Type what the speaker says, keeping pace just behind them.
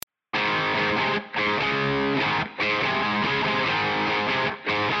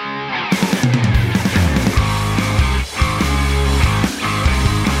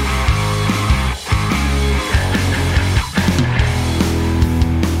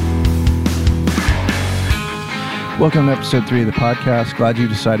Welcome to episode 3 of the podcast. Glad you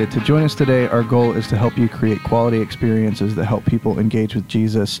decided to join us today. Our goal is to help you create quality experiences that help people engage with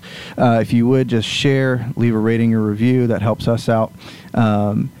Jesus. If you would just share, leave a rating or review, that helps us out.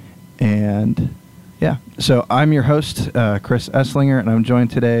 So I'm your host, Chris Esslinger, and I'm joined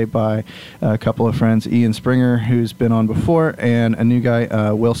today by a couple of friends, Ian Springer, who's been on before, and a new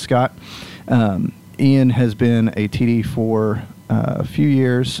guy, Will Scott. Ian has been a TD for a few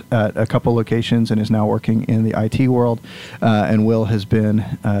years at a couple locations and is now working in the IT world. And Will has been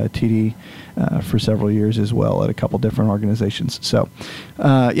TD for several years as well at a couple different organizations. So,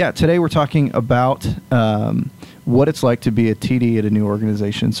 today we're talking about what it's like to be a TD at a new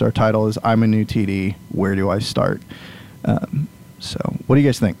organization. So our title is I'm a New TD, Where Do I Start? So what do you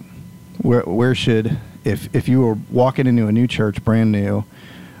guys think? Where should, if you were walking into a new church, brand new,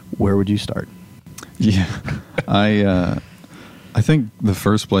 where would you start? Yeah, I think the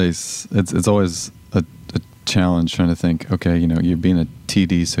first place, it's always a challenge trying to think, okay, you're being a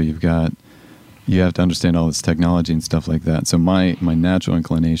TD, so you have to understand all this technology and stuff like that. So my natural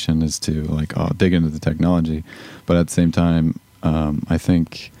inclination is to dig into the technology, but at the same time, I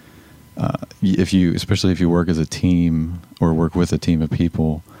think especially if you work as a team or work with a team of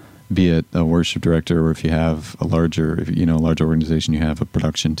people, be it a worship director or if you have a large organization, you have a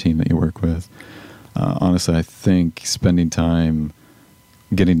production team that you work with. Honestly, I think spending time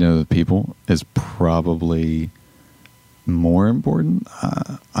getting to know the people is probably more important.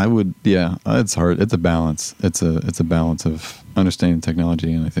 It's hard. It's a balance. It's a balance of understanding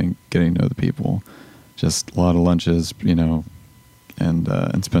technology and I think getting to know the people. Just a lot of lunches,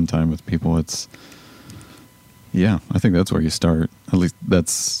 and spend time with people. I think that's where you start. At least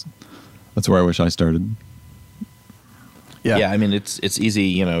that's where I wish I started. Yeah, I mean it's easy.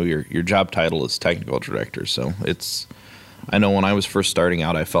 Your job title is technical director, so I know when I was first starting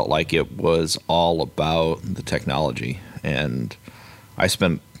out, I felt like it was all about the technology, and I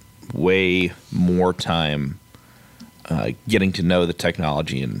spent way more time getting to know the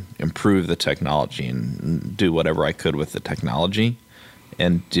technology and improve the technology and do whatever I could with the technology,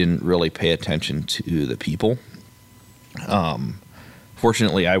 and didn't really pay attention to the people.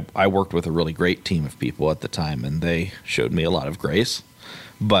 Fortunately, I worked with a really great team of people at the time, and they showed me a lot of grace.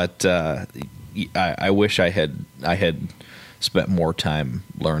 But I wish I had spent more time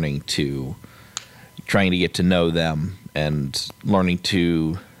trying to get to know them and learning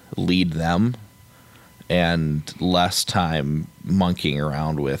to lead them, and less time monkeying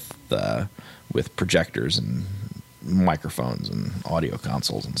around with projectors and microphones and audio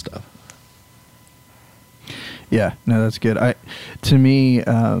consoles and stuff. Yeah, no, that's good. To me,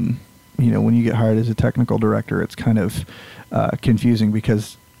 when you get hired as a technical director, it's kind of confusing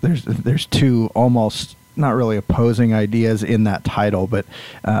because there's two almost not really opposing ideas in that title, but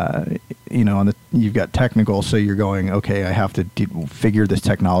you've got technical, so you're going, okay, I have to figure this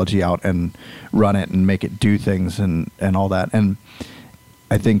technology out and run it and make it do things and all that. And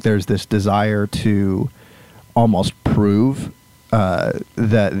I think there's this desire to almost prove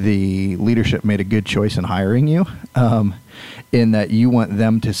that the leadership made a good choice in hiring you, in that you want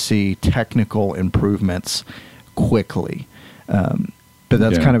them to see technical improvements quickly. But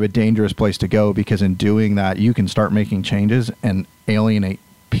that's kind of a dangerous place to go, because in doing that, you can start making changes and alienate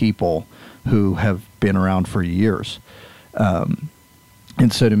people who have been around for years. And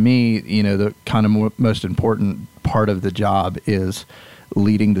so to me, the kind of most important part of the job is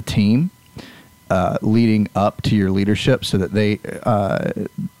leading the team, leading up to your leadership so that they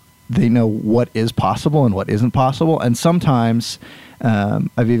know what is possible and what isn't possible. And sometimes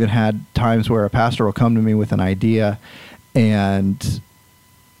I've even had times where a pastor will come to me with an idea, and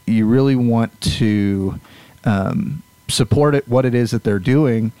you really want to support what it is that they're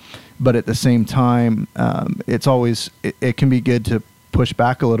doing, but at the same time, it can be good to push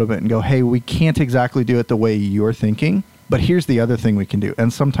back a little bit and go, hey, we can't exactly do it the way you're thinking, but here's the other thing we can do.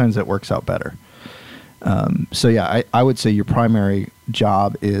 And sometimes it works out better. I would say your primary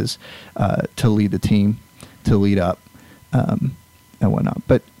job is to lead the team, to lead up, and whatnot.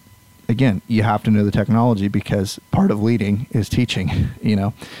 But again, you have to know the technology, because part of leading is teaching.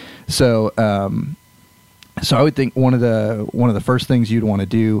 So I would think one of the first things you'd want to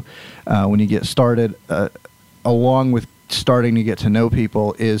do when you get started, along with starting to get to know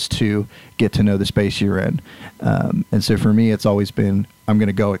people, is to get to know the space you're in. And so for me, it's always been, I'm going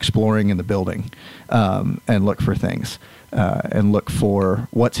to go exploring in the building and look for things and look for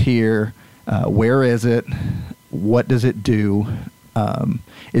what's here, where is it, what does it do,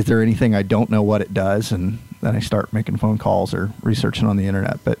 is there anything I don't know what it does, and then I start making phone calls or researching on the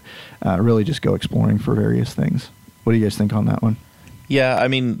internet. But really just go exploring for various things. What do you guys think on that one? Yeah, I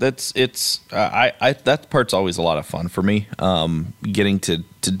mean that part's always a lot of fun for me. Getting to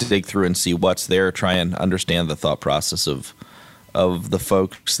dig through and see what's there, try and understand the thought process of the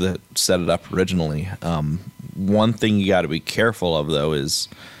folks that set it up originally. One thing you got to be careful of though is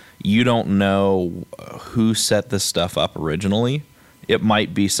you don't know who set this stuff up originally. It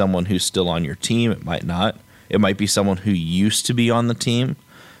might be someone who's still on your team. It might not. It might be someone who used to be on the team,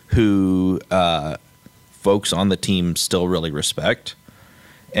 who folks on the team still really respect.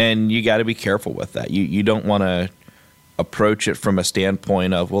 And you got to be careful with that. You don't want to approach it from a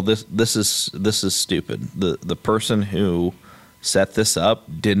standpoint of, well, this is stupid. The person who set this up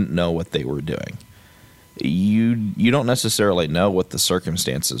didn't know what they were doing. You don't necessarily know what the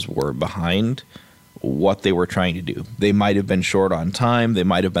circumstances were behind what they were trying to do. They might have been short on time. They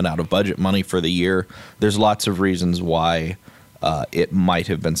might have been out of budget money for the year. There's lots of reasons why it might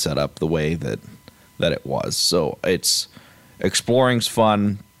have been set up the way that it was. So exploring's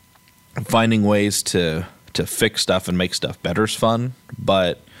fun. Finding ways to fix stuff and make stuff better is fun,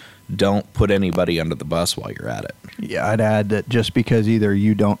 but don't put anybody under the bus while you're at it. Yeah, I'd add that just because either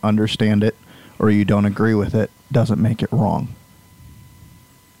you don't understand it or you don't agree with it doesn't make it wrong.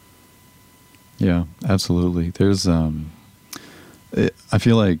 Yeah, absolutely. There's, I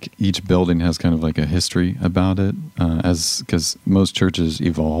feel like each building has kind of like a history about it, because most churches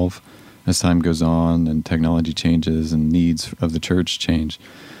evolve as time goes on and technology changes and needs of the church change.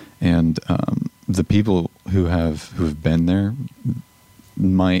 And the people who have been there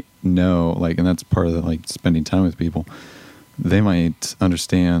might know, like, and that's part of the, like, spending time with people. They might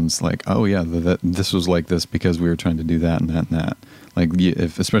understand, like, oh yeah, that this was like this because we were trying to do that and that and that. Like,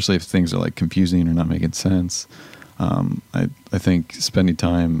 especially if things are like confusing or not making sense. I think spending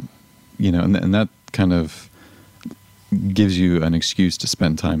time, and that kind of gives you an excuse to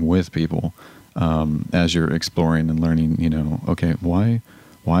spend time with people as you're exploring and learning. Okay,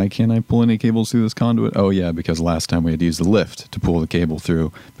 why can't I pull any cables through this conduit? Oh yeah, because last time we had to use the lift to pull the cable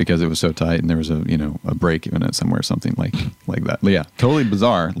through because it was so tight and there was a break in it somewhere, something like that. Yeah, totally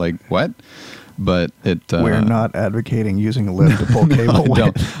bizarre. Like, what? But we're not advocating using a lift to pull cable.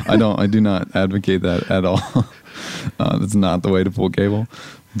 No, I do not advocate that at all. That's not the way to pull cable.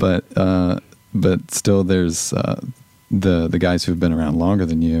 But still, there's the guys who've been around longer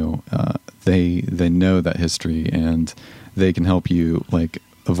than you. They know that history, and they can help you, like,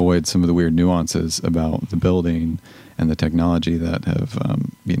 avoid some of the weird nuances about the building and the technology that have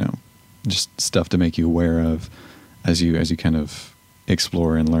just stuff to make you aware of as you kind of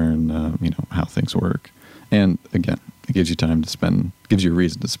explore and learn how things work. And again, it gives you a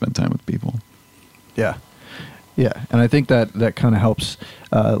reason to spend time with people. Yeah. And I think that kind of helps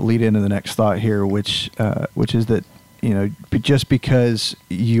lead into the next thought here, which is that just because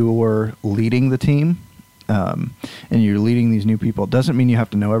you're leading the team and you're leading these new people, doesn't mean you have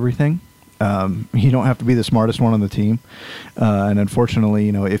to know everything. You don't have to be the smartest one on the team, and unfortunately,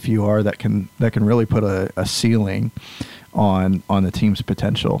 if you are, that can really put a ceiling on the team's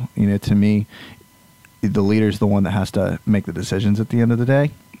potential. To me, the leader's the one that has to make the decisions at the end of the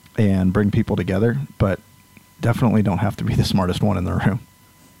day and bring people together, but definitely don't have to be the smartest one in the room.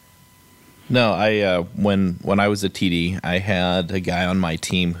 No, when I was a TD, I had a guy on my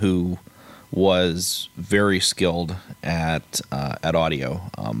team who was very skilled at audio,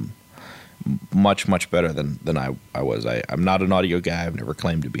 much better than I was. I'm not an audio guy. I've never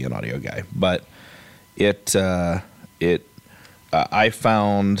claimed to be an audio guy, but I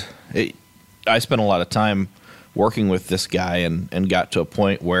found it. I spent a lot of time working with this guy and got to a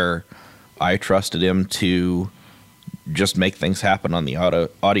point where I trusted him to just make things happen on the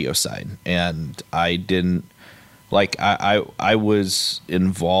audio side, and I didn't I was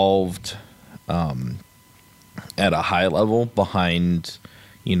involved at a high level behind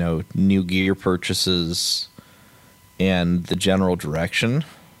new gear purchases and the general direction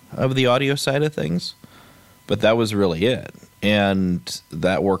of the audio side of things, but that was really it, and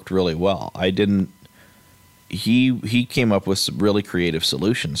that worked really well. He came up with some really creative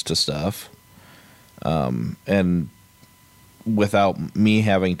solutions to stuff, and without me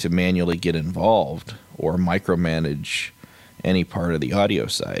having to manually get involved or micromanage any part of the audio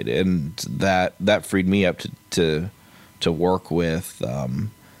side, and that freed me up to work with.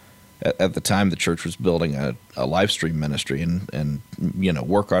 At the time, the church was building a live stream ministry, and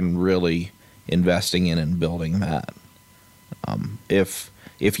work on really investing in and building that.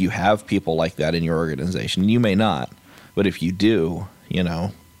 If you have people like that in your organization, you may not, but if you do,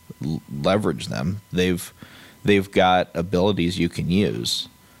 leverage them. They've got abilities you can use,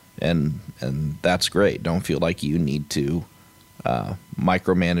 and that's great. Don't feel like you need to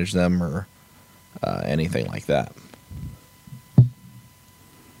micromanage them or anything like that.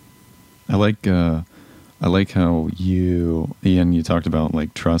 I like how you talked about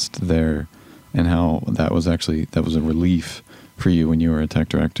like trust there, and how that was a relief for you when you were a tech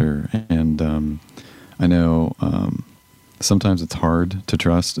director. And I know sometimes it's hard to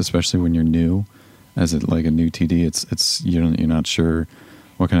trust, especially when you're new, as like a new TD. It's you're not sure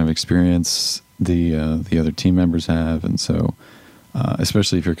what kind of experience the other team members have, and so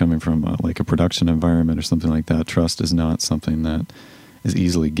especially if you're coming from like a production environment or something like that, trust is not something that is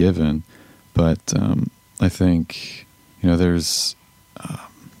easily given. But I think there's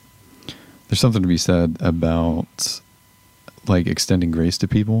something to be said about like extending grace to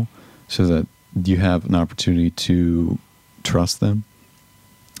people, so that you have an opportunity to trust them,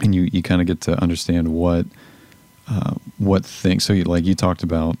 and you kind of get to understand what things. So you talked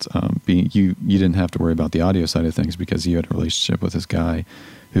about you didn't have to worry about the audio side of things because you had a relationship with this guy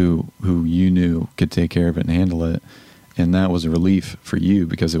who you knew could take care of it and handle it, and that was a relief for you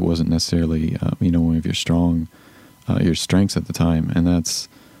because it wasn't necessarily one of your strengths at the time. And that's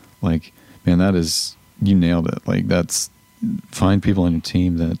like, man, that is, you nailed it. Like, that's, find people on your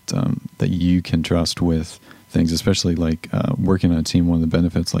team that you can trust with things, especially like working on a team. One of the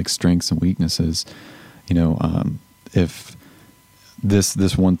benefits, like strengths and weaknesses, if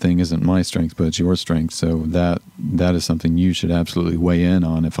this one thing isn't my strength, but it's your strength, so that is something you should absolutely weigh in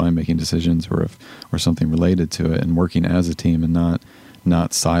on if I'm making decisions or something related to it, and working as a team and not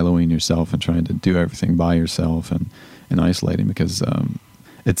siloing yourself and trying to do everything by yourself and isolating, because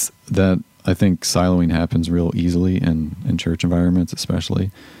it's that, I think siloing happens real easily in church environments,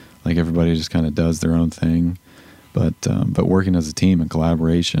 especially. Like, everybody just kind of does their own thing. But working as a team and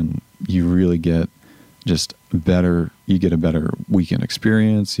collaboration, you really get just better. You get a better weekend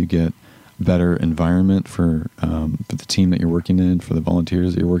experience. You get better environment for the team that you're working in, for the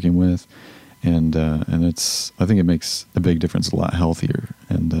volunteers that you're working with, and it's, I think it makes a big difference. A lot healthier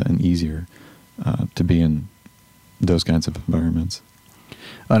and easier to be in those kinds of environments.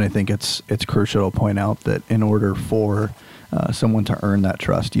 And I think it's crucial to point out that in order for someone to earn that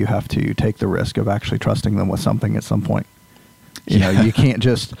trust, you have to take the risk of actually trusting them with something at some point. You can't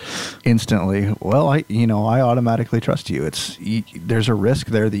just instantly, well, I automatically trust you. There's a risk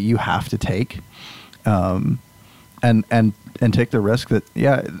there that you have to take, and take the risk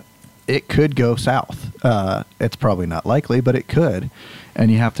that, it could go south. It's probably not likely, but it could. And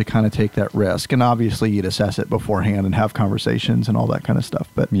you have to kind of take that risk. And obviously you'd assess it beforehand and have conversations and all that kind of stuff.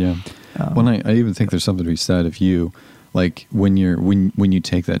 But I even think there's something to be said if you, like, when you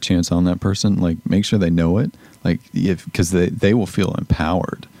take that chance on that person, like, make sure they know it, like, because they will feel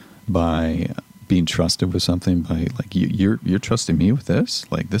empowered by being trusted with something, by like, you're trusting me with this,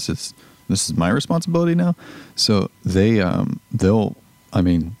 like, this is my responsibility now. So they'll, I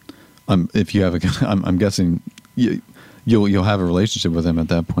mean, if you have I'm guessing you'll have a relationship with them at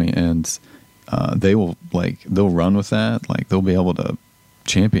that point, and they'll run with that. Like, they'll be able to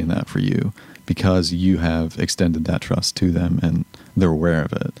champion that for you because you have extended that trust to them and they're aware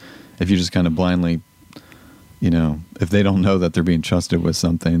of it. If you just kind of blindly, if they don't know that they're being trusted with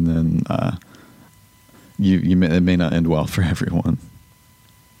something, then it may not end well for everyone.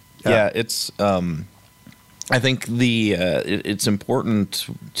 Yeah, it's. I think it's important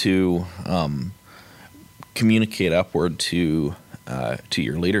to communicate upward to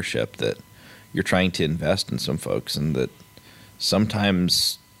your leadership that you're trying to invest in some folks, and that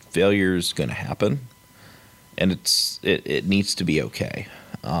sometimes failure is going to happen, and it needs to be okay.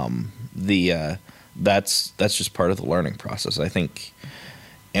 That's just part of the learning process. I think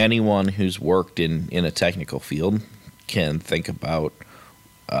anyone who's worked in a technical field can think about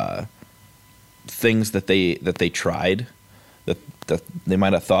things that they tried that they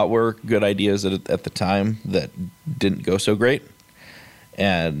might have thought were good ideas at the time that didn't go so great,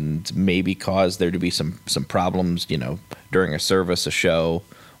 and maybe caused there to be some problems, during a service, a show,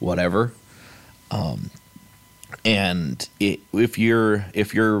 whatever. And if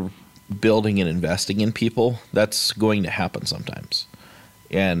you're building and investing in people, that's going to happen sometimes,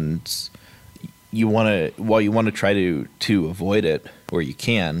 and you want to try to avoid it where you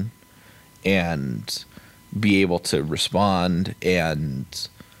can, and be able to respond and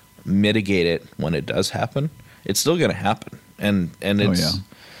mitigate it when it does happen. It's still going to happen, and it's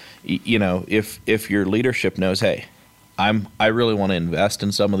if your leadership knows, hey, I really want to invest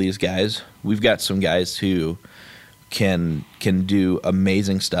in some of these guys. We've got some guys who can do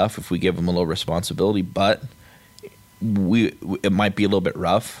amazing stuff if we give them a little responsibility, but it might be a little bit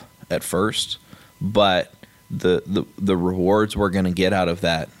rough at first, but the rewards we're going to get out of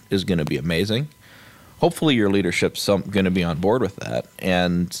that is going to be amazing. Hopefully your leadership's going to be on board with that,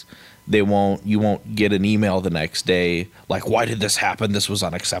 and you won't get an email the next day like, why did this happen? This was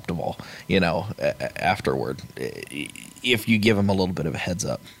unacceptable, afterward, if you give them a little bit of a heads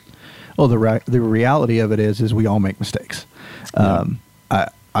up. Well, the reality of it is we all make mistakes.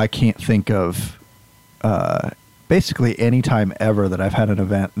 I can't think of basically any time ever that I've had an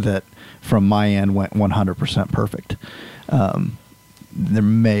event that from my end went 100% perfect. There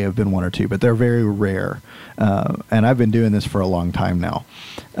may have been one or two, but they're very rare. And I've been doing this for a long time now.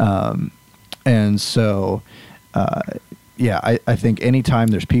 And so, I think anytime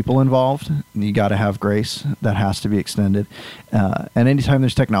there's people involved, you got to have grace that has to be extended. And anytime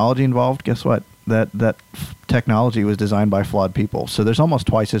there's technology involved, guess what? That technology was designed by flawed people. So there's almost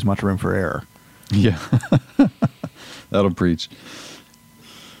twice as much room for error. Yeah. That'll preach.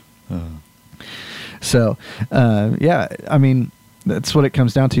 So, I mean, that's what it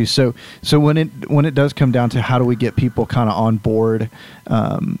comes down to. So when it does come down to how do we get people kind of on board,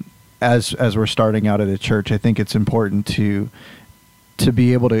 as we're starting out at a church, I think it's important to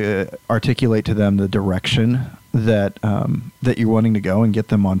be able to articulate to them the direction that you're wanting to go and get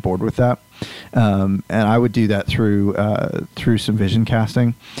them on board with that. And I would do that through some vision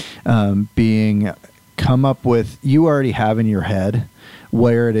casting, come up with, you already have in your head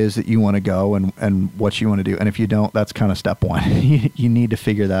where it is that you want to go and what you want to do. And if you don't, that's kind of step one. You need to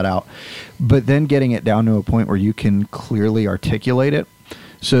figure that out. But then getting it down to a point where you can clearly articulate it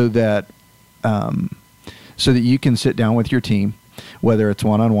so that you can sit down with your team, whether it's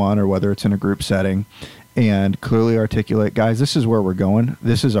one-on-one or whether it's in a group setting, and clearly articulate, guys, this is where we're going.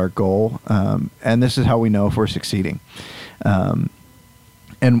 This is our goal. And this is how we know if we're succeeding. And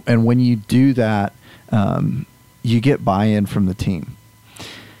when you do that, you get buy-in from the team.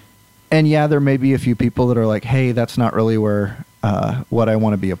 And there may be a few people that are like, hey, that's not really where what I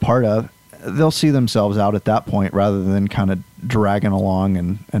want to be a part of. They'll see themselves out at that point rather than kind of dragging along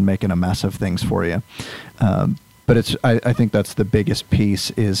and making a mess of things for you. But I think that's the biggest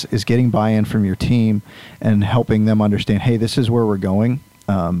piece is getting buy-in from your team and helping them understand, hey, this is where we're going,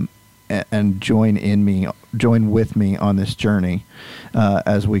 and join with me on this journey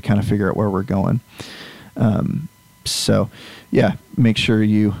as we kind of figure out where we're going. Make sure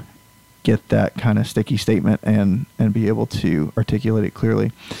you get that kind of sticky statement and be able to articulate it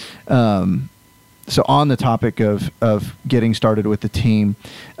clearly. So on the topic of getting started with the team,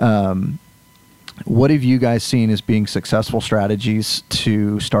 what have you guys seen as being successful strategies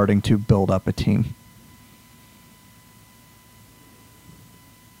to starting to build up a team?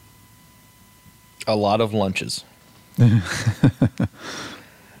 A lot of lunches.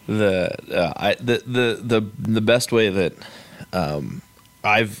 The best way that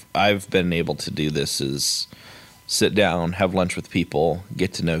I've been able to do this is sit down, have lunch with people,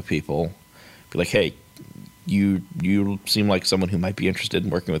 get to know people, be like, hey, you seem like someone who might be interested in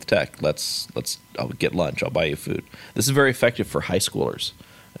working with tech. I'll get lunch. I'll buy you food. This is very effective for high schoolers,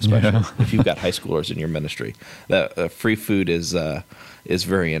 especially if you've got high schoolers in your ministry. That free food is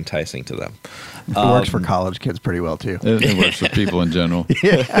very enticing to them. It works for college kids pretty well too. It works for people in general.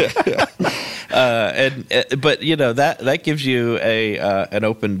 But that gives you an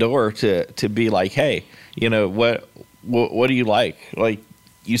open door to be like, hey, what do you like? Like,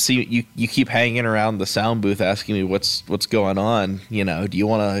 you see, you keep hanging around the sound booth asking me what's going on. Do you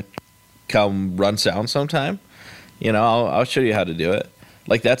want to come run sound sometime? I'll show you how to do it.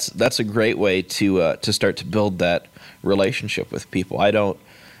 Like that's a great way to start to build that relationship with people. A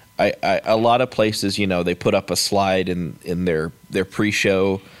lot of places, they put up a slide in their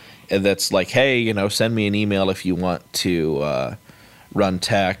pre-show, and that's like, hey, send me an email if you want to run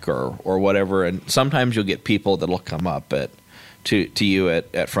tech or whatever. And sometimes you'll get people that'll come up to you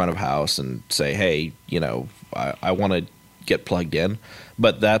at front of house and say, hey, I want to get plugged in,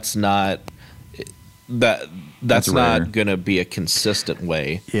 but that's not not going to be a consistent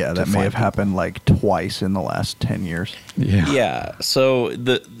way. Yeah, that may have happened like twice in the last 10 years. Yeah. So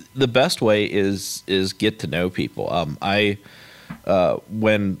the best way is get to know people.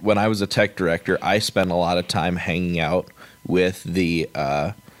 When I was a tech director, I spent a lot of time hanging out with the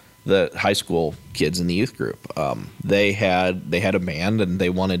high school kids in the youth group. They had a band and they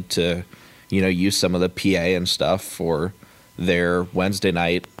wanted to, use some of the PA and stuff for their Wednesday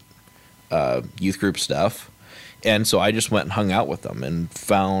night youth group stuff. And so I just went and hung out with them and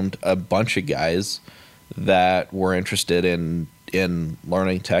found a bunch of guys that were interested in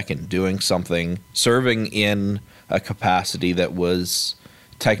learning tech and doing something, serving in a capacity that was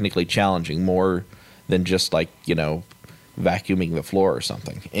technically challenging, more than just like, vacuuming the floor or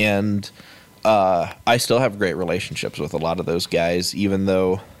something. And I still have great relationships with a lot of those guys, even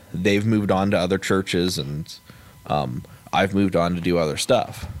though they've moved on to other churches and I've moved on to do other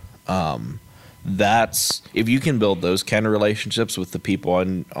stuff. That's if you can build those kind of relationships with the people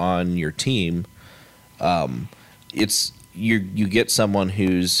on your team, it's you get someone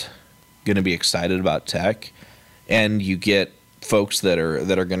who's going to be excited about tech, and you get folks that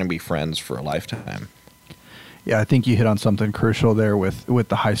are going to be friends for a lifetime. Yeah, I think you hit on something crucial there with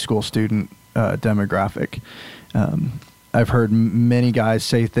the high school student demographic. I've heard many guys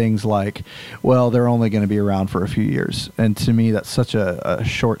say things like, well, they're only going to be around for a few years. And to me, that's such a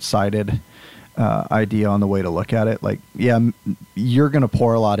short-sighted idea on the way to look at it. Like, yeah, you're going to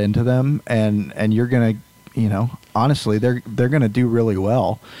pour a lot into them, and you're going to, you know, honestly, they're going to do really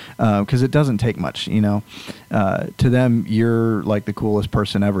well because it doesn't take much, you know. To them, you're like the coolest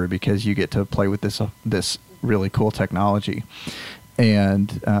person ever because you get to play with this really cool technology.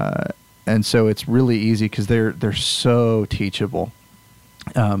 And so it's really easy because they're so teachable.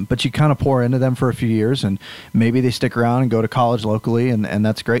 But you kind of pour into them for a few years, and maybe they stick around and go to college locally, and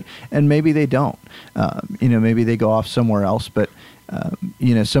that's great. And maybe they don't. You know, maybe they go off somewhere else. But,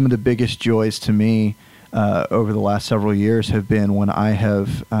 you know, some of the biggest joys to me over the last several years have been when I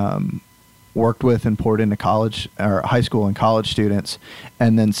have worked with and poured into college or high school and college students,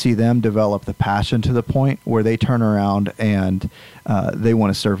 and then see them develop the passion to the point where they turn around and they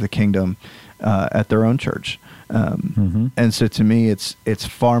want to serve the kingdom at their own church. And so to me, it's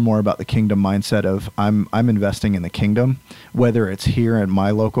far more about the kingdom mindset of I'm investing in the kingdom, whether it's here in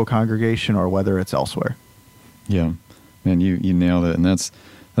my local congregation or whether it's elsewhere. Yeah, man, you nailed it. And that's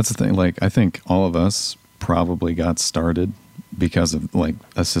the thing. Like, I think all of us probably got started because of like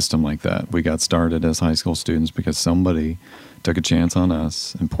a system like that. We got started as high school students because somebody took a chance on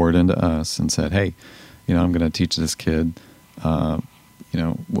us and poured into us and said, hey, you know, I'm going to teach this kid, you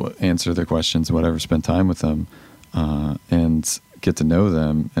know, answer their questions, whatever, spend time with them, and get to know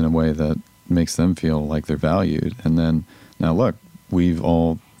them in a way that makes them feel like they're valued. And then now look, we've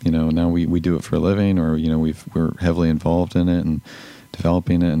all, you know, now we do it for a living, or, you know, we're heavily involved in it and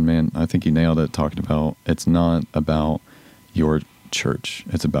developing it. And man, I think you nailed it talking about, it's not about your church.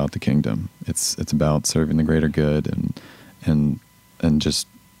 It's about the kingdom. It's about serving the greater good and just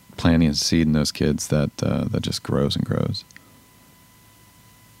planting a seed in those kids that just grows and grows.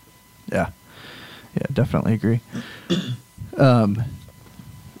 Yeah, definitely agree.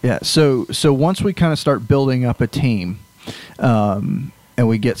 Yeah, so once we kind of start building up a team, and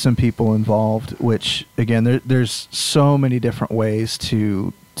we get some people involved, which again, there's so many different ways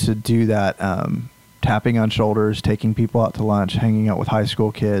to do that. Tapping on shoulders, taking people out to lunch, hanging out with high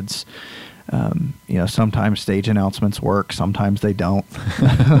school kids. You know, sometimes stage announcements work, sometimes they don't.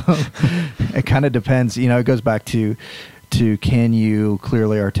 It kind of depends. You know, it goes back to can you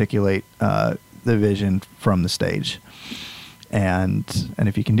clearly articulate the vision from the stage, and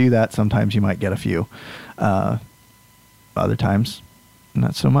if you can do that, sometimes you might get a few. Other times,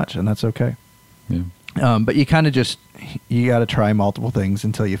 not so much, and that's okay. Yeah. But you kind of you got to try multiple things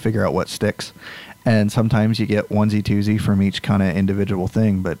until you figure out what sticks. And sometimes you get onesie twosie from each kind of individual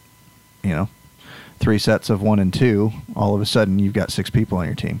thing, but, you know, 3 sets of 1 and 2, all of a sudden you've got 6 people on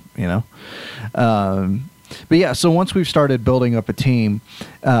your team, you know? But yeah, so once we've started building up a team,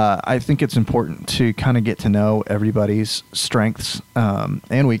 I think it's important to kind of get to know everybody's strengths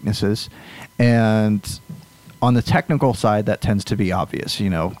and weaknesses. And on the technical side, that tends to be obvious, you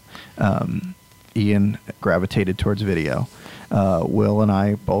know. Ian gravitated towards video. Will and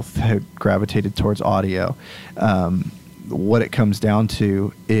I both had gravitated towards audio. What it comes down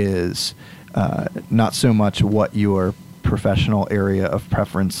to is not so much what your professional area of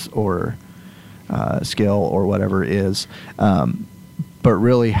preference or skill or whatever is, but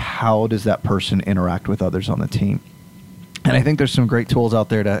really how does that person interact with others on the team. And I think there's some great tools out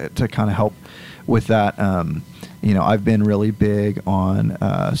there to kind of help with that. You know, I've been really big on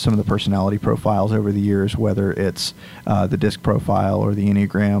some of the personality profiles over the years, whether it's the DISC profile or the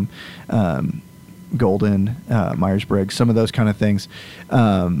Enneagram, Golden, Myers-Briggs, some of those kind of things,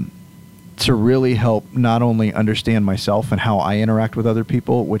 to really help not only understand myself and how I interact with other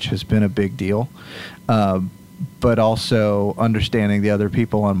people, which has been a big deal, but also understanding the other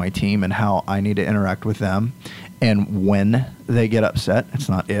people on my team and how I need to interact with them. And when they get upset, it's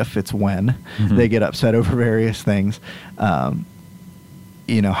not if, it's when they get upset over various things,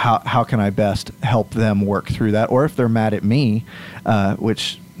 you know, how can I best help them work through that? Or if they're mad at me,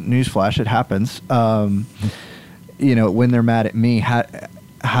 which, newsflash, it happens, you know, when they're mad at me,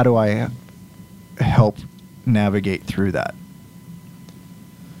 how do I help navigate through that?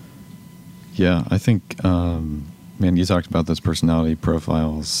 Yeah, I think, man, you talked about those personality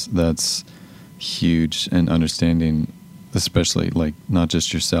profiles. That's huge, and understanding, especially like not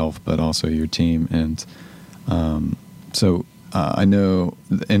just yourself, but also your team. And so I know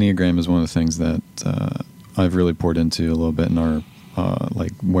the Enneagram is one of the things that I've really poured into a little bit in our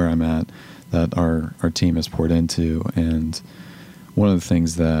like where I'm at, that our team has poured into. And one of the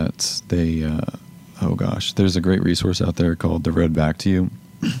things that they oh gosh, there's a great resource out there called The Road Back to You,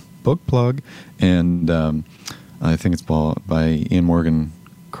 book plug, and I think it's by Ian Morgan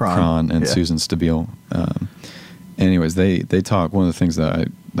Cron and Susan Stabile. Anyways, they talk, one of the things that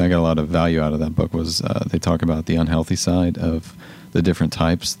I got a lot of value out of that book was they talk about the unhealthy side of the different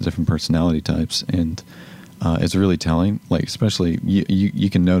types, the different personality types, and it's really telling. Like, especially you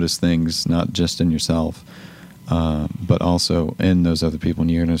can notice things not just in yourself, but also in those other people, and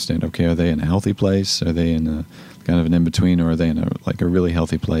you understand, okay, are they in a healthy place? Are they in a kind of an in-between, or are they in a really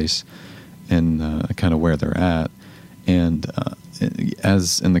healthy place, and kind of where they're at? And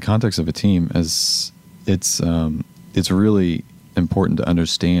as in the context of a team, as it's really important to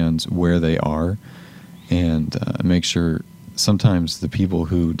understand where they are, and make sure sometimes the people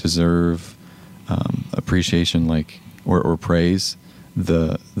who deserve appreciation, or praise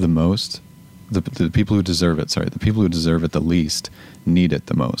the most, the people who deserve it, the people who deserve it the least need it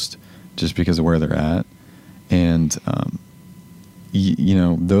the most, just because of where they're at. And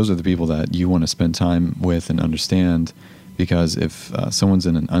those are the people that you want to spend time with and understand, because if someone's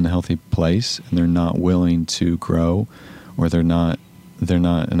in an unhealthy place and they're not willing to grow, or they're not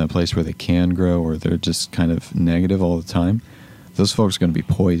in a place where they can grow, or they're just kind of negative all the time, those folks are going to be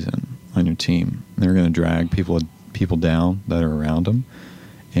poison on your team. They're going to drag people down that are around them,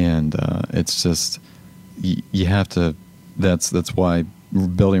 and it's just you have to. That's why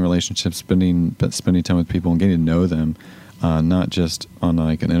building relationships, spending time with people, and getting to know them, not just on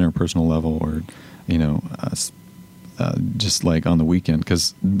like an interpersonal level, or just like on the weekend,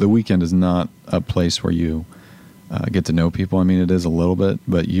 because the weekend is not a place where you get to know people. I mean, it is a little bit,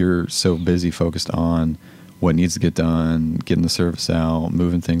 but you're so busy focused on what needs to get done, getting the service out,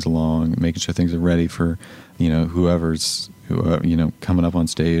 moving things along, making sure things are ready for, whoever's coming up on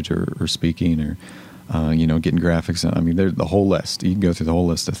stage or speaking, or getting graphics. I mean, there's the whole list. You can go through the whole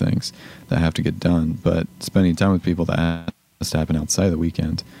list of things that have to get done, but spending time with people, that has to happen outside of the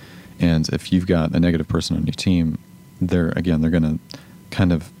weekend. And if you've got a negative person on your team, they're going to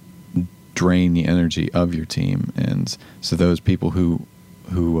kind of drain the energy of your team. And so those people who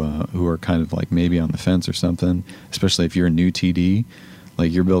are kind of like maybe on the fence or something, especially if you're a new TD,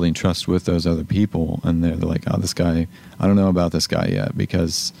 like you're building trust with those other people, and they're like, oh, this guy, I don't know about this guy yet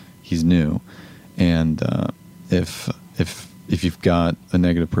because he's new. And if you've got a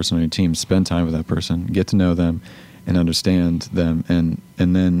negative person on your team, spend time with that person, get to know them and understand them, and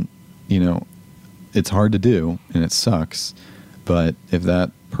then it's hard to do and it sucks, but if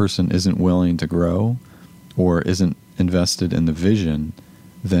that person isn't willing to grow or isn't invested in the vision,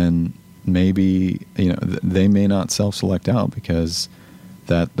 then maybe they may not self-select out, because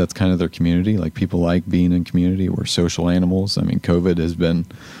that's kind of their community. Like, people like being in community. We're social animals. I mean, COVID has been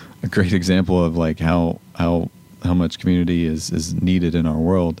a great example of like how much community is needed in our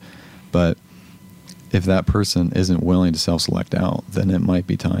world. But if that person isn't willing to self-select out, then it might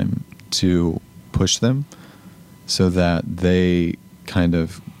be time to push them so that they kind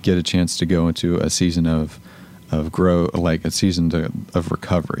of get a chance to go into a season of growth, like a season of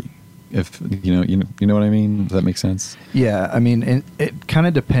recovery. If you know what I mean? Does that make sense? Yeah, I mean, it kind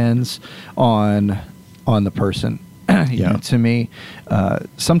of depends on the person. Yeah. To me,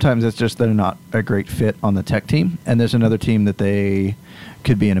 sometimes it's just they're not a great fit on the tech team, and there's another team that they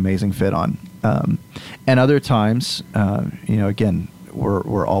could be an amazing fit on. And other times, again,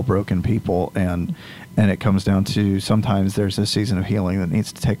 we're all broken people, and it comes down to sometimes there's a season of healing that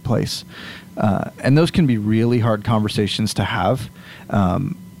needs to take place, and those can be really hard conversations to have.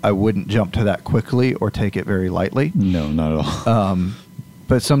 I wouldn't jump to that quickly or take it very lightly. No, not at all.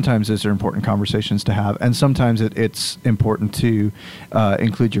 But sometimes those are important conversations to have, and sometimes it's important to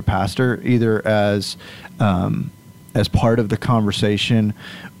include your pastor either as part of the conversation,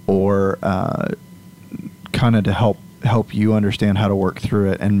 or kind of to help you understand how to work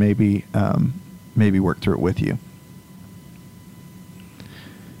through it, and maybe work through it with you.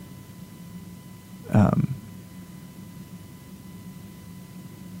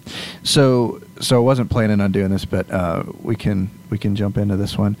 So I wasn't planning on doing this, but we can jump into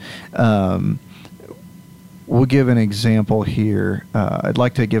this one. We'll give an example here. I'd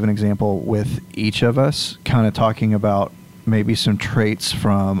like to give an example with each of us, kind of talking about maybe some traits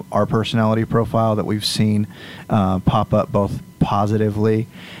from our personality profile that we've seen pop up both positively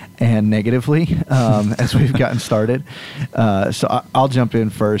and negatively as we've gotten started. So I'll jump in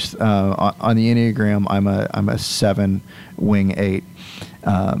first. On the Enneagram, I'm a 7, wing 8.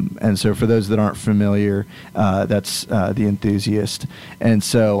 And so for those that aren't familiar, that's the enthusiast. And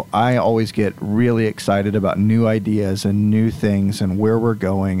so I always get really excited about new ideas and new things and where we're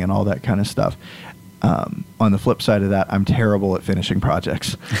going and all that kind of stuff. On the flip side of that, I'm terrible at finishing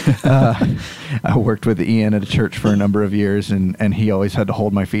projects. I worked with Ian at a church for a number of years, and he always had to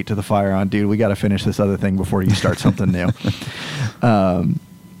hold my feet to the fire on, dude, we got to finish this other thing before you start something new. And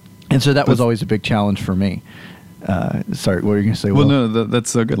so that was always a big challenge for me. Sorry, what were you going to say? Well, no, that's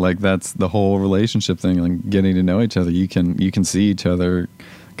so good. Like, that's the whole relationship thing, like getting to know each other. You can see each other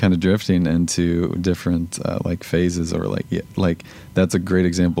kind of drifting into different like phases, or like that's a great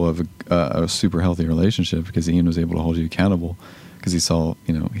example of a super healthy relationship, because Ian was able to hold you accountable because he saw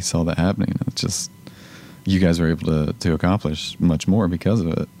that happening. And it's just, you guys were able to accomplish much more because of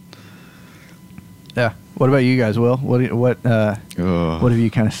it. Yeah. What about you guys, Will? What have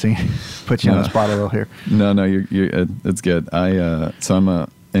you kind of seen? Put you on the spot a little here. No, you're it's good. So I'm a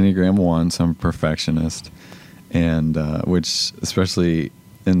Enneagram 1, so I'm a perfectionist, and which, especially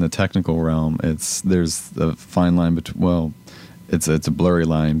in the technical realm, there's a fine line between, it's a blurry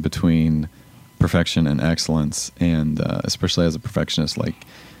line between perfection and excellence, and especially as a perfectionist, like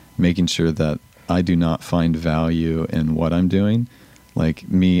making sure that I do not find value in what I'm doing. Like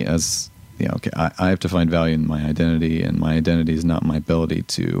me as, I have to find value in my identity, and my identity is not my ability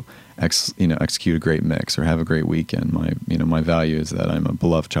to execute a great mix or have a great weekend. My value is that I'm a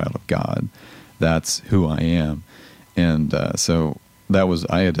beloved child of God. That's who I am. And so that was,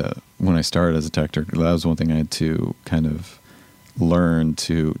 when I started as a tech director, that was one thing I had to kind of learn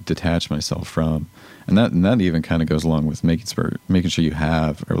to detach myself from. And that even kind of goes along with making sure you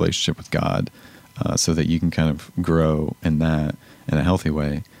have a relationship with God, so that you can kind of grow in that in a healthy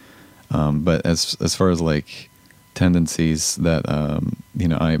way. But as far as like tendencies that,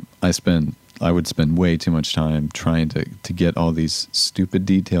 I would spend way too much time trying to get all these stupid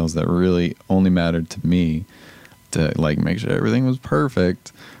details that really only mattered to me, to like make sure everything was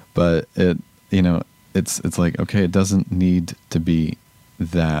perfect. But it's like, okay, it doesn't need to be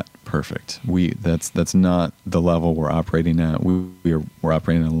that perfect. That's not the level we're operating at. We're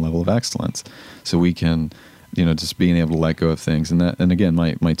operating at a level of excellence. So we can, just being able to let go of things. And again,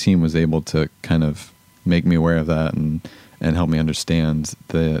 my team was able to kind of make me aware of that and help me understand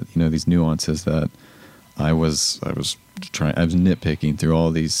these nuances that I was nitpicking through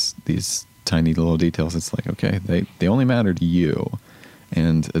all these tiny little details. It's like, okay, they only matter to you,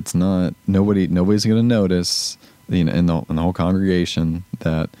 and it's not, nobody's going to notice, in the whole congregation,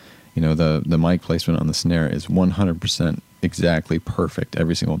 that, the mic placement on the snare is 100% exactly perfect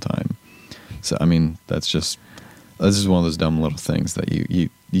every single time. So, I mean, this is one of those dumb little things that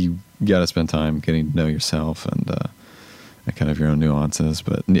you got to spend time getting to know yourself and kind of your own nuances.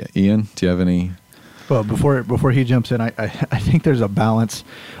 But Ian, do you have any? Well, before he jumps in, I think there's a balance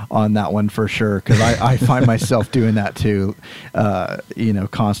on that one for sure, because I find myself doing that too,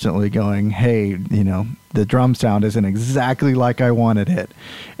 constantly going, hey, the drum sound isn't exactly like I wanted it,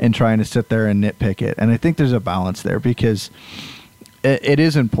 and trying to sit there and nitpick it. And I think there's a balance there, because it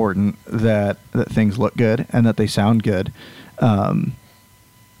is important that things look good and that they sound good. But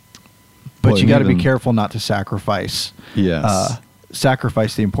you got to be careful not to sacrifice. Yes.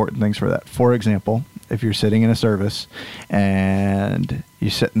 Sacrifice the important things for that. For example, if you're sitting in a service and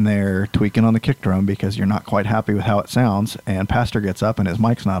you're sitting there tweaking on the kick drum because you're not quite happy with how it sounds, and pastor gets up and his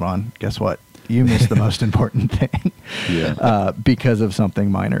mic's not on, guess what? You missed the most important thing. Yeah. Because of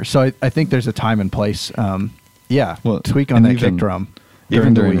something minor. So I think there's a time and place. Tweak on that kick drum.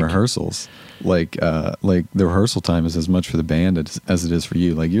 Even during rehearsals, like the rehearsal time is as much for the band as it is for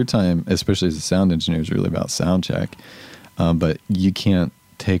you. Like your time, especially as a sound engineer, is really about sound check. But you can't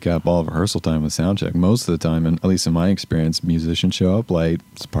take up all of rehearsal time with sound check. Most of the time, and at least in my experience, musicians show up late.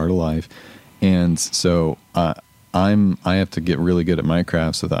 It's part of life. And so I have to get really good at my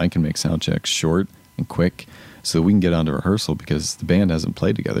craft so that I can make sound checks short and quick, so that we can get on to rehearsal, because the band hasn't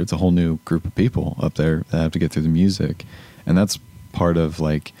played together. It's a whole new group of people up there that have to get through the music. And that's part of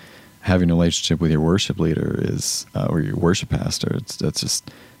like having a relationship with your worship leader or your worship pastor. That's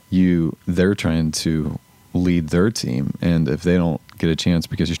just they're trying to lead their team, and if they don't get a chance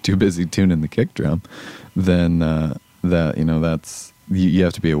because you're too busy tuning the kick drum, then that's, you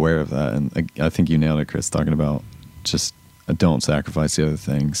have to be aware of that. And I think you nailed it, Chris, talking about just don't sacrifice the other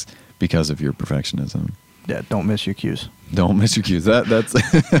things because of your perfectionism. Yeah, don't miss your cues. Don't miss your cues. That's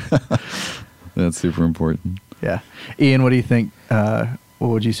that's super important. Yeah. Ian, what do you think? What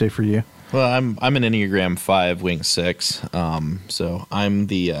would you say for you? Well, I'm an Enneagram 5, Wing 6, so I'm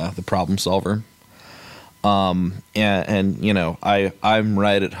the problem solver. And you know, I'm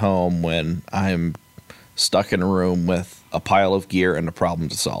right at home when I'm stuck in a room with a pile of gear and a problem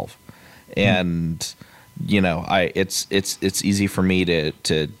to solve, and you know, it's easy for me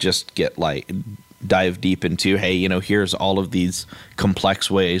to just get like dive deep into, hey, you know, here's all of these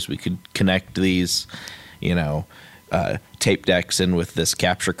complex ways we could connect these, you know, tape decks in with this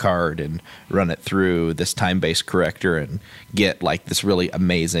capture card and run it through this time-based corrector and get like this really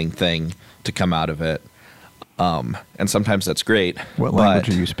amazing thing to come out of it. And sometimes that's great. What language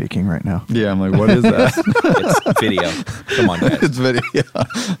are you speaking right now? Yeah, I'm like, what is that? It's video. Come on, guys. It's video.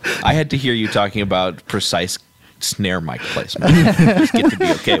 I had to hear you talking about precise snare mic placement. Just get to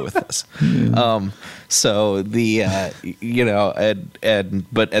be okay with this. Yeah. So the you know, and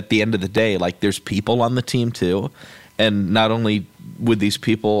but at the end of the day, like there's people on the team too, and not only would these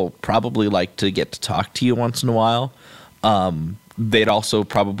people probably like to get to talk to you once in a while, they'd also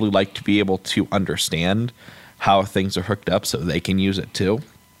probably like to be able to understand how things are hooked up so they can use it too.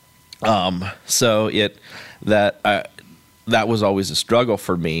 So that was always a struggle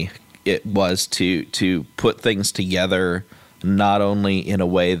for me. It was to put things together not only in a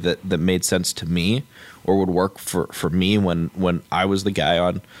way that made sense to me or would work for me when I was the guy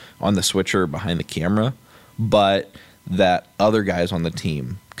on the switcher behind the camera, but that other guys on the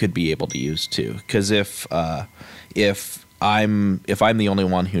team could be able to use too. Because if I'm the only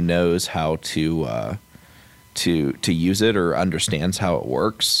one who knows how to use it or understands how it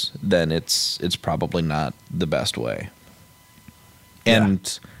works, then it's probably not the best way. Yeah.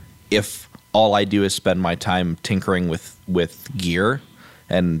 And if all I do is spend my time tinkering with gear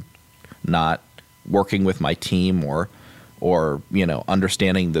and not working with my team or you know,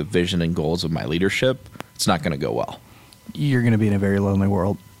 understanding the vision and goals of my leadership, it's not going to go well. You're going to be in a very lonely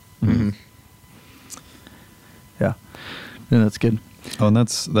world. Mm-hmm. Yeah. Yeah, that's good. Oh, and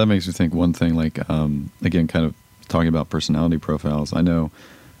that makes me think one thing, like, again, kind of talking about personality profiles. I know,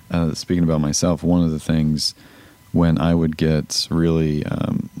 speaking about myself, one of the things when I would get really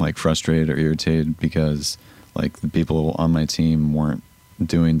like frustrated or irritated because like the people on my team weren't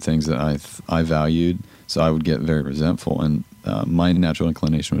doing things that I valued, so I would get very resentful. And my natural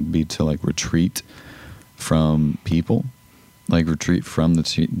inclination would be to like retreat from people, like retreat from the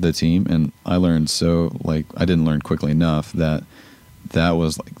team. And I learned I didn't learn quickly enough that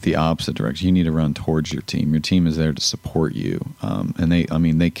was like the opposite direction. You need to run towards your team. Your team is there to support you. And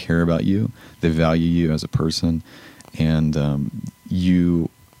they care about you. They value you as a person. And you,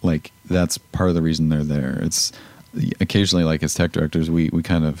 like, that's part of the reason they're there. It's occasionally, like, as tech directors, we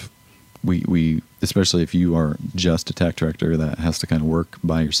kind of, we especially if you are just a tech director that has to kind of work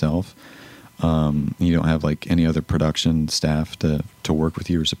by yourself, you don't have like any other production staff to work with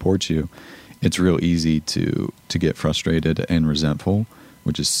you or support you, it's real easy to get frustrated and resentful,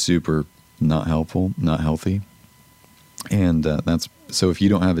 which is super not helpful, not healthy. And so if you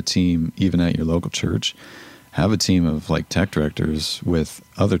don't have a team, even at your local church, have a team of like tech directors with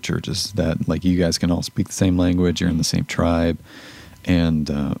other churches that like you guys can all speak the same language, you're in the same tribe,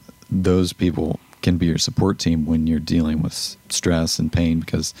 and those people can be your support team when you're dealing with stress and pain,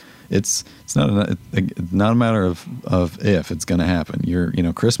 because it's not a matter of if it's going to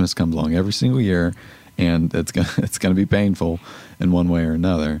happen. Christmas comes along every single year, and it's going to be painful in one way or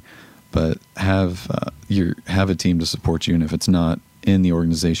another. But have a team to support you, and if it's not in the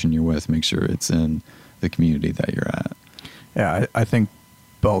organization you're with, make sure it's in the community that you're at. Yeah, I think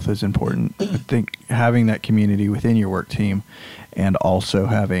both is important. I think having that community within your work team and also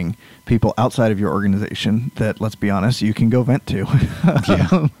having people outside of your organization that, let's be honest, you can go vent to.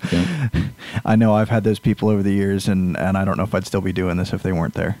 Yeah. I know I've had those people over the years, and I don't know if I'd still be doing this if they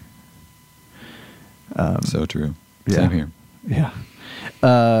weren't there. So true. Yeah. Same here. Yeah.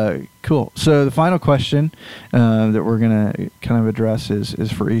 Cool. So the final question that we're going to kind of address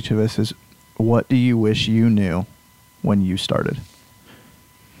is for each of us is, what do you wish you knew when you started?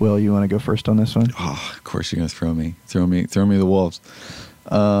 Will, you want to go first on this one? Oh, of course you're going to throw me the wolves.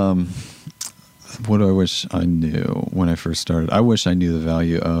 What do I wish I knew when I first started? I wish I knew the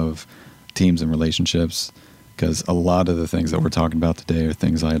value of teams and relationships, because a lot of the things that we're talking about today are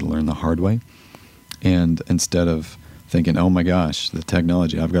things I had to learn the hard way. And instead of thinking, oh my gosh, the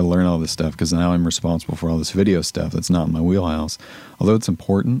technology, I've got to learn all this stuff because now I'm responsible for all this video stuff that's not in my wheelhouse. Although it's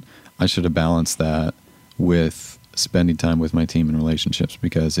important, I should have balanced that with spending time with my team and relationships,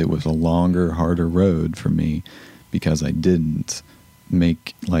 because it was a longer, harder road for me because I didn't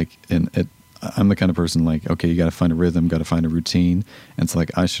make I'm the kind of person like, okay, you got to find a rhythm, got to find a routine. And it's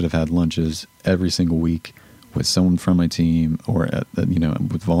like I should have had lunches every single week with someone from my team or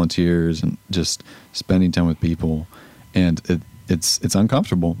with volunteers and just spending time with people. And it's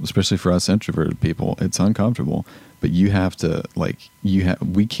uncomfortable, especially for us introverted people. It's uncomfortable, but you have to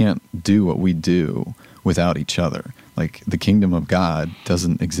we can't do what we do without each other. Like the kingdom of God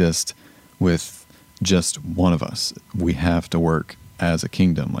doesn't exist with just one of us. We have to work as a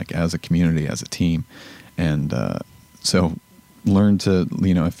kingdom, like as a community, as a team. And so learn to,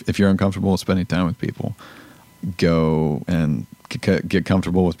 if you're uncomfortable with spending time with people, go and get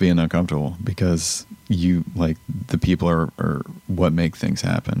comfortable with being uncomfortable, because the people are what make things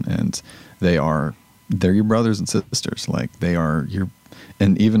happen. And they're your brothers and sisters. Like they are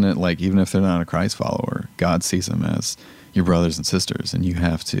and even if they're not a Christ follower, God sees them as your brothers and sisters, and you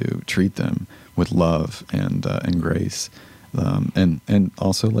have to treat them with love and grace. And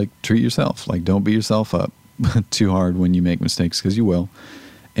also treat yourself. Don't beat yourself up too hard when you make mistakes, because you will.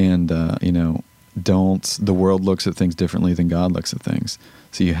 And, the world looks at things differently than God looks at things.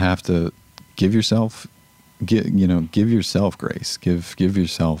 So you have to give yourself grace, give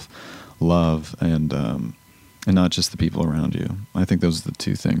yourself love, and not just the people around you. I think those are the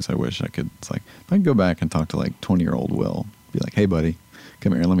two things I wish I could, if I could go back and talk to 20-year-old Will, be like, hey buddy,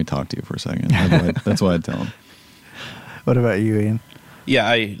 come here, let me talk to you for a second. That's what I'd tell him. What about you, Ian? Yeah,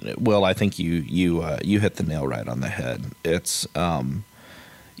 I think you hit the nail right on the head. It's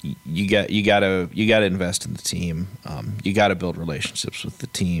you gotta invest in the team. You gotta build relationships with the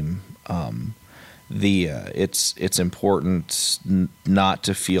team. It's important not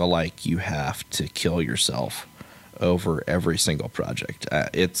to feel like you have to kill yourself over every single project.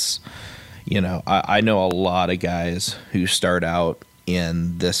 I know a lot of guys who start out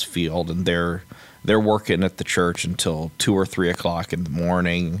in this field, and they're working at the church until 2 or 3 o'clock in the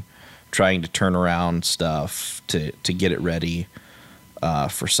morning, trying to turn around stuff to get it ready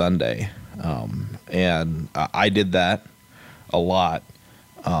for Sunday. And I did that a lot.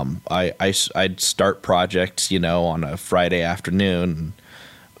 I'd start projects, on a Friday afternoon,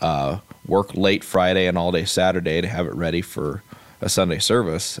 work late Friday and all day Saturday to have it ready for a Sunday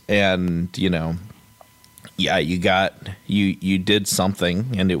service. And, you did something,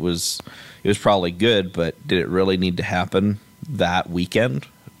 and it was probably good, but did it really need to happen that weekend?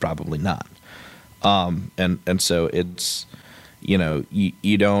 Probably not. And so it's,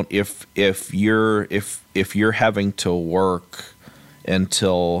 you don't, if you're having to work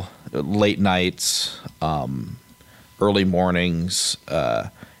until late nights, early mornings,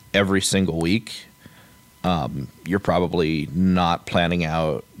 every single week, you're probably not planning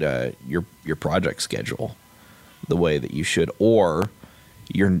out your project schedule the way that you should, or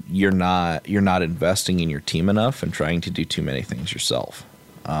you're not investing in your team enough and trying to do too many things yourself.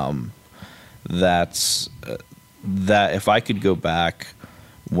 That if I could go back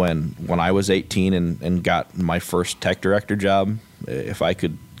when I was 18 and got my first tech director job, if I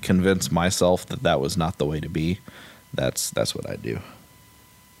could convince myself that was not the way to be, that's what I'd do.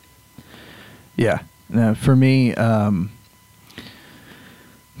 Yeah. Now, for me,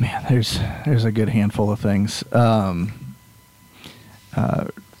 there's a good handful of things. The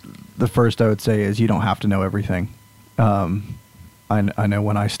first I would say is you don't have to know everything. I know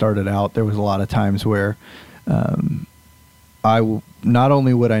when I started out, there was a lot of times where not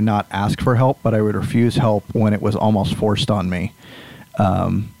only would I not ask for help, but I would refuse help when it was almost forced on me,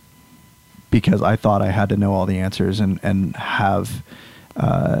 because I thought I had to know all the answers and have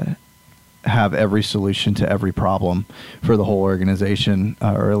every solution to every problem for the whole organization,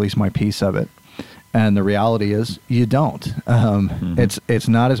 or at least my piece of it. And the reality is you don't. It's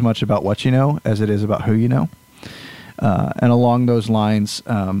not as much about what you know as it is about who you know. And along those lines,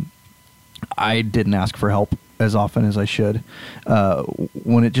 I didn't ask for help as often as I should.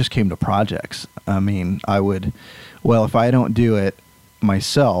 When it just came to projects, if I don't do it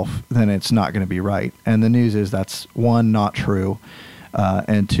myself, then it's not going to be right. And the news is that's, one, not true.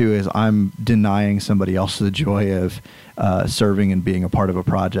 And two is I'm denying somebody else the joy of serving and being a part of a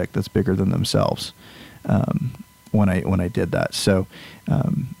project that's bigger than themselves when I did that. So,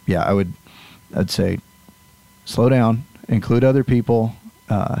 I'd say slow down, include other people,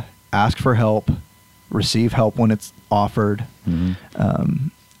 ask for help, receive help when it's offered. Mm-hmm.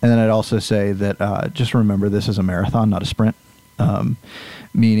 And then I'd also say that just remember this is a marathon, not a sprint,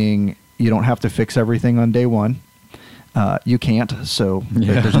 meaning you don't have to fix everything on day one. You can't, so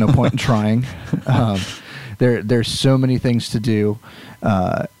there's no point in trying. There's so many things to do,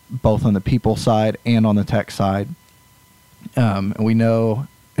 both on the people side and on the tech side. We know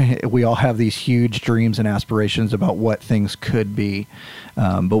we all have these huge dreams and aspirations about what things could be,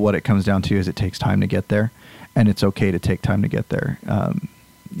 but what it comes down to is it takes time to get there, and it's okay to take time to get there.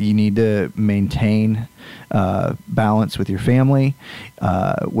 You need to maintain balance with your family,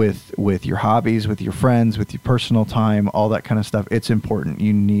 with your hobbies, with your friends, with your personal time, all that kind of stuff. It's important.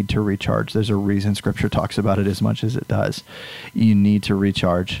 You need to recharge. There's a reason Scripture talks about it as much as it does. You need to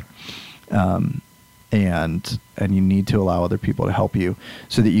recharge, and you need to allow other people to help you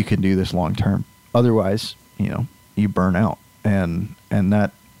so that you can do this long term. Otherwise, you burn out, and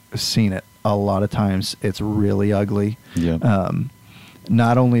that I've seen it a lot of times. It's really ugly. Yeah.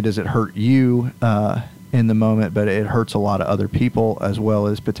 Not only does it hurt you in the moment, but it hurts a lot of other people as well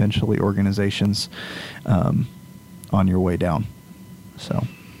as potentially organizations on your way down. So,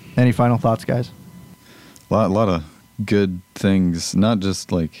 any final thoughts, guys? A lot of good things, not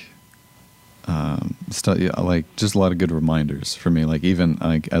just like just a lot of good reminders for me. Like even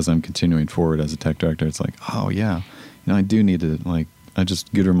like as I'm continuing forward as a tech director, it's like, oh yeah, I do need to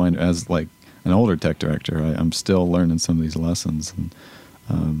good reminder as like an older tech director. I'm still learning some of these lessons, and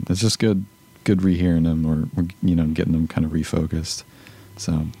it's just good rehearing them or getting them kind of refocused.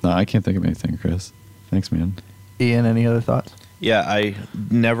 So no, I can't think of anything, Chris. Thanks, man. Ian, any other thoughts? Yeah, I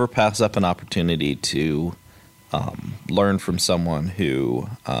never pass up an opportunity to learn from someone who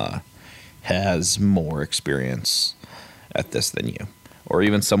has more experience at this than you, or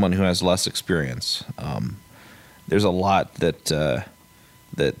even someone who has less experience. There's a lot that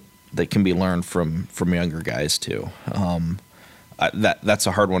can be learned from younger guys too. That's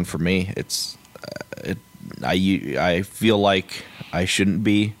a hard one for me. I feel like I shouldn't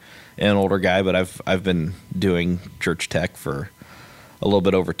be an older guy, but I've been doing church tech for a little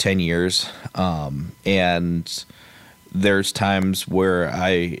bit over 10 years, and there's times where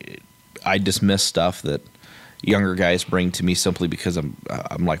I dismiss stuff that younger guys bring to me simply because I'm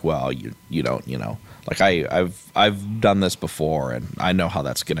like, well, you don't, like I've done this before and I know how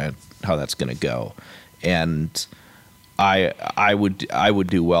that's gonna go, and I would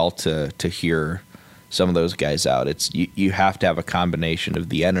do well to hear some of those guys out. It's you have to have a combination of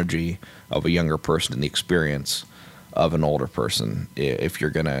the energy of a younger person and the experience of an older person if you're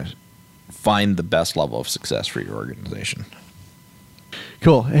gonna find the best level of success for your organization.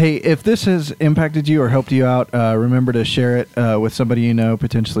 Cool. Hey, if this has impacted you or helped you out, remember to share it with somebody you know,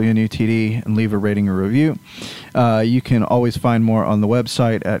 potentially a new TD, and leave a rating or review. You can always find more on the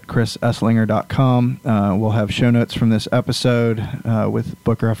website at chrisesslinger.com. We'll have show notes from this episode with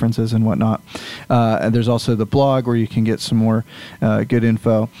book references and whatnot. And there's also the blog where you can get some more good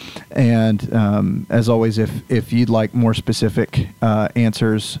info. And as always, if you'd like more specific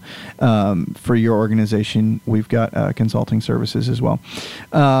answers for your organization, we've got consulting services as well.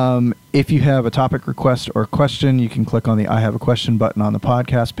 If you have a topic request or question, you can click on the I Have a Question button on the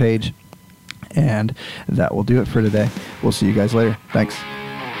podcast page, and that will do it for today. We'll see you guys later. Thanks.